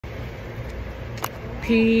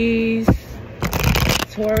Peace,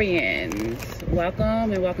 Taurians.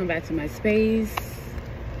 Welcome and welcome back to my space.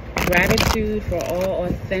 Gratitude for all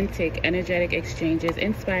authentic, energetic exchanges,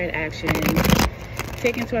 inspired actions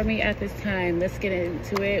taken toward me at this time. Let's get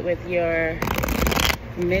into it with your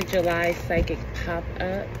mid-July psychic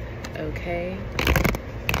pop-up. Okay.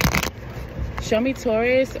 Show me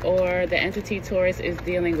Taurus or the entity Taurus is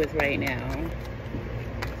dealing with right now.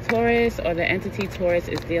 Taurus or the entity Taurus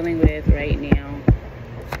is dealing with right now.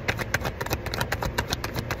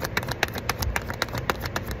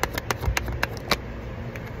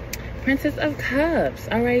 Princess of Cups.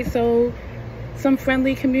 All right, so some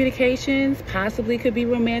friendly communications, possibly could be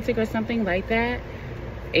romantic or something like that.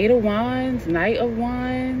 Eight of Wands, Knight of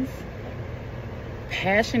Wands.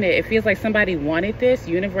 Passionate. It feels like somebody wanted this.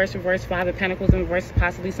 Universe reverse, Five of Pentacles in reverse.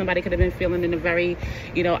 Possibly somebody could have been feeling in a very,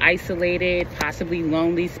 isolated, possibly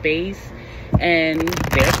lonely space. And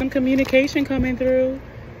there's some communication coming through.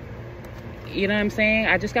 You know what I'm saying?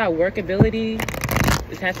 I just got workability.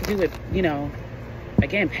 This has to do with,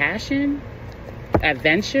 again, passion,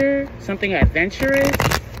 adventure, something adventurous.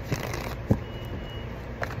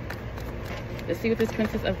 Let's see what this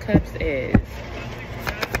Princess of Cups is.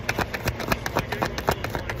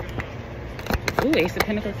 Ooh, Ace of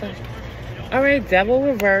Pentacles. All right, Devil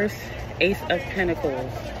reverse, Ace of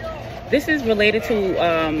Pentacles. This is related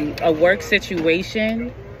to a work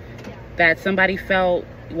situation that somebody felt,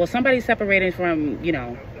 well, somebody separated from,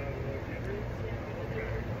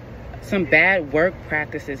 some bad work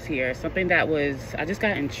practices here. Something that was, I just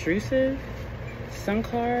got intrusive. Sun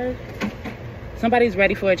card. Somebody's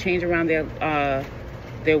ready for a change around their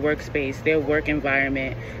workspace, their work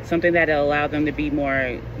environment. Something that'll allow them to be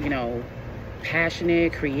more,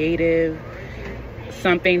 passionate, creative.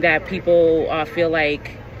 Something that people feel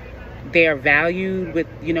like they're valued with,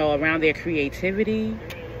 around their creativity.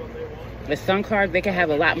 The Sun card, they can have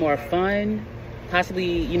a lot more fun.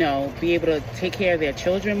 Possibly, be able to take care of their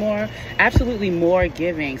children more. Absolutely more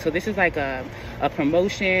giving. So this is like a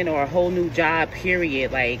promotion or a whole new job,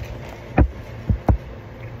 period. Like,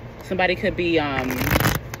 somebody could be,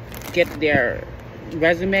 get their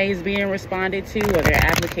resumes being responded to or their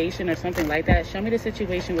application or something like that. Show me the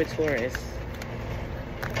situation with Taurus.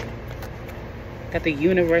 Got the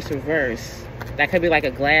Universe reverse. That could be like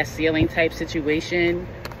a glass ceiling type situation.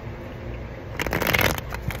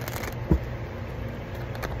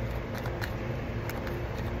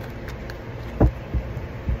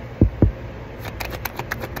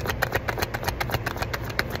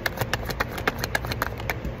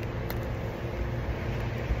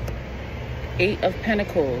 Eight of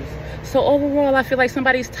Pentacles. So overall, I feel like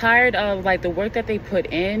somebody's tired of like the work that they put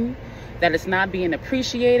in, that it's not being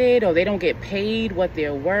appreciated, or they don't get paid what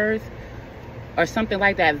they're worth, or something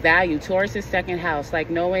like that. Value. Taurus's second house,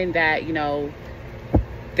 like knowing that,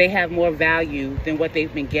 they have more value than what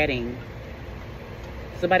they've been getting.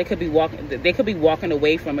 Somebody could be they could be walking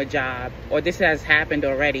away from a job, or this has happened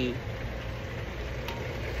already.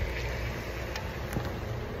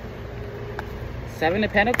 Seven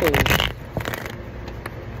of Pentacles.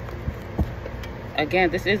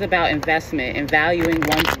 Again, this is about investment and valuing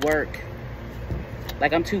one's work.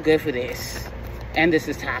 Like, I'm too good for this. And this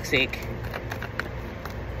is toxic.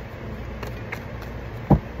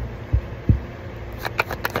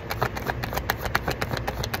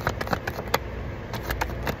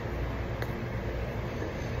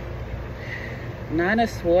 Nine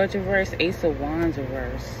of Swords reverse, Ace of Wands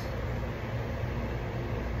reverse.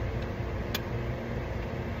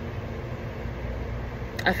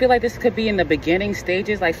 I feel like this could be in the beginning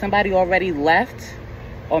stages, like somebody already left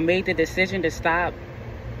or made the decision to stop,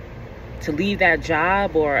 to leave that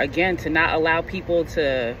job, or again, to not allow people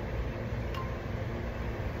to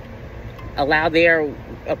allow their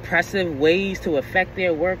oppressive ways to affect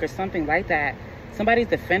their work or something like that. Somebody's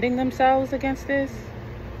defending themselves against this.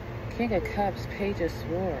 King of Cups, Page of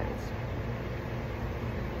Swords.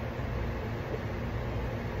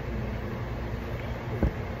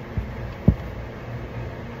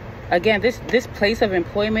 Again, this place of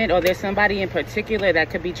employment, or there's somebody in particular that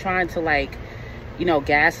could be trying to, like,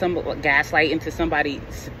 gaslight into somebody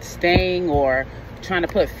staying, or trying to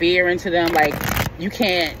put fear into them. Like, you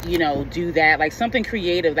can't, do that. Like, something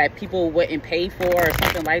creative that people wouldn't pay for or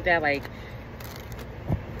something like that. Like,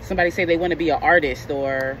 somebody say they want to be an artist,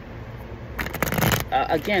 or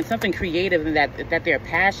again, something creative that they're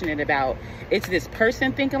passionate about. It's this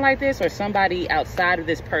person thinking like this, or somebody outside of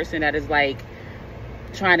this person that is like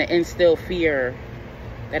trying to instill fear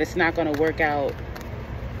that it's not going to work out.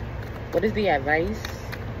 What is the advice?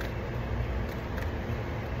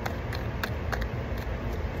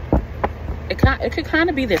 It could kind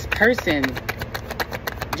of be this person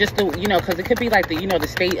just the, you know, because it could be like the, you know, the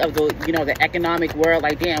state of the, you know, the economic world.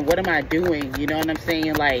 Like, damn, what am I doing? You know what I'm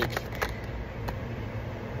saying? Like,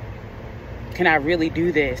 can I really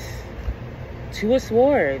do this? Two of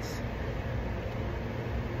Swords.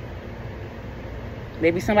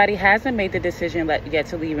 Maybe somebody hasn't made the decision yet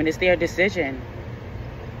to leave, and it's their decision.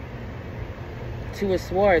 Two of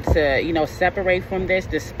Swords, to, you know, separate from this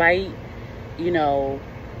despite, you know,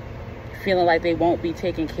 feeling like they won't be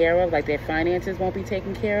taken care of, like their finances won't be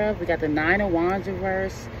taken care of. We got the Nine of Wands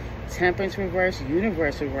reversed, Temperance reversed,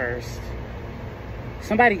 Universe reversed.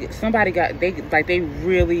 Somebody got, they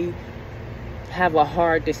really have a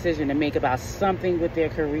hard decision to make about something with their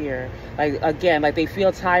career. Like, again, like they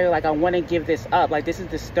feel tired, like I want to give this up, like this is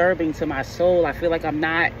disturbing to my soul. I feel like I'm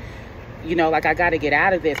not, you know, like I got to get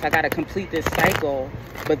out of this, I got to complete this cycle.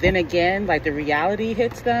 But then again, like the reality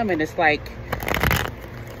hits them and it's like,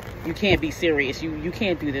 you can't be serious, you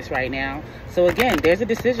can't do this right now. So again, there's a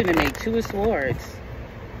decision to make. Two of Swords.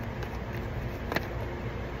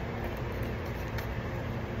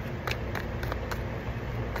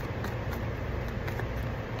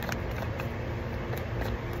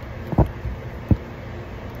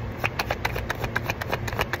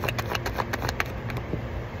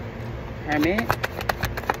 Hermit.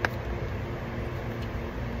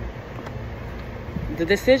 The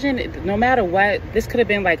decision, no matter what, this could have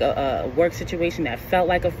been like a work situation that felt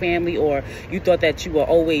like a family, or you thought that you will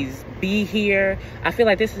always be here. I feel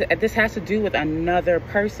like this has to do with another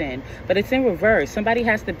person, but it's in reverse. Somebody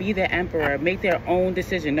has to be the emperor, make their own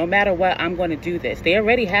decision. No matter what, I'm going to do this. They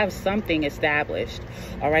already have something established,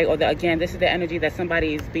 all right? Or again, this is the energy that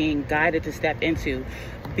somebody is being guided to step into.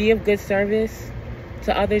 Be of good service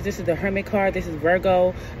to others. This is the Hermit card. This is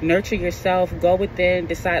Virgo. Nurture yourself. Go within.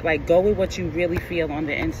 Decide, like, go with what you really feel on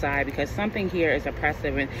the inside, because something here is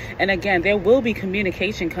oppressive. And again, there will be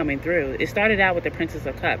communication coming through. It started out with the Princess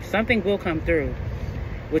of Cups. Something will come through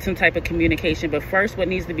with some type of communication. But first, what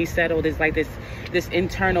needs to be settled is like this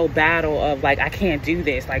internal battle of like, I can't do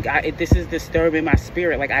this. Like, this is disturbing my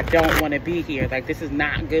spirit. Like, I don't want to be here. Like, this is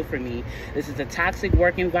not good for me. This is a toxic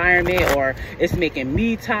work environment, or it's making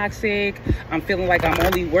me toxic. I'm feeling like I'm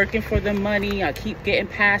only working for the money. I keep getting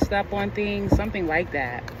passed up on things. Something like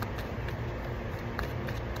that.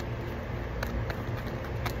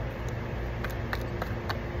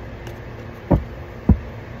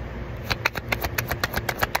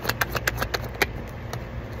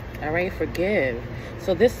 All right, forgive.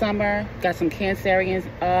 So this summer, got some Cancerian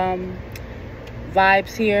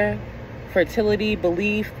vibes here. Fertility,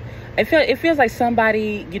 belief. It feels like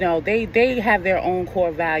somebody, you know, they have their own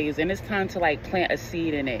core values, and it's time to like plant a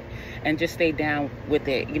seed in it and just stay down with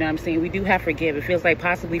it. You know what I'm saying? We do have forgive. It feels like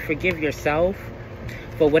possibly forgive yourself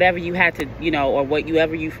for whatever you had to, you know, or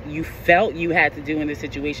whatever you felt you had to do in this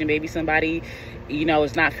situation. Maybe somebody, you know,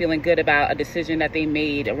 is not feeling good about a decision that they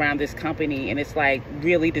made around this company, and it's like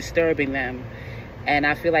really disturbing them. And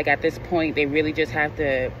I feel like at this point, they really just have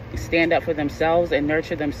to stand up for themselves and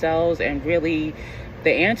nurture themselves, and really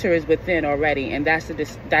the answer is within already. And that's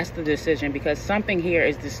the decision, because something here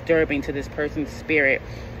is disturbing to this person's spirit,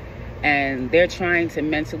 and they're trying to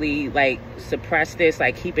mentally like suppress this,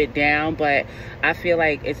 like keep it down. But I feel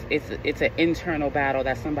like it's an internal battle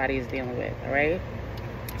that somebody is dealing with. All right,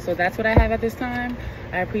 so that's what I have at this time.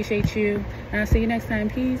 I appreciate you, and I'll see you next time.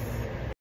 Peace.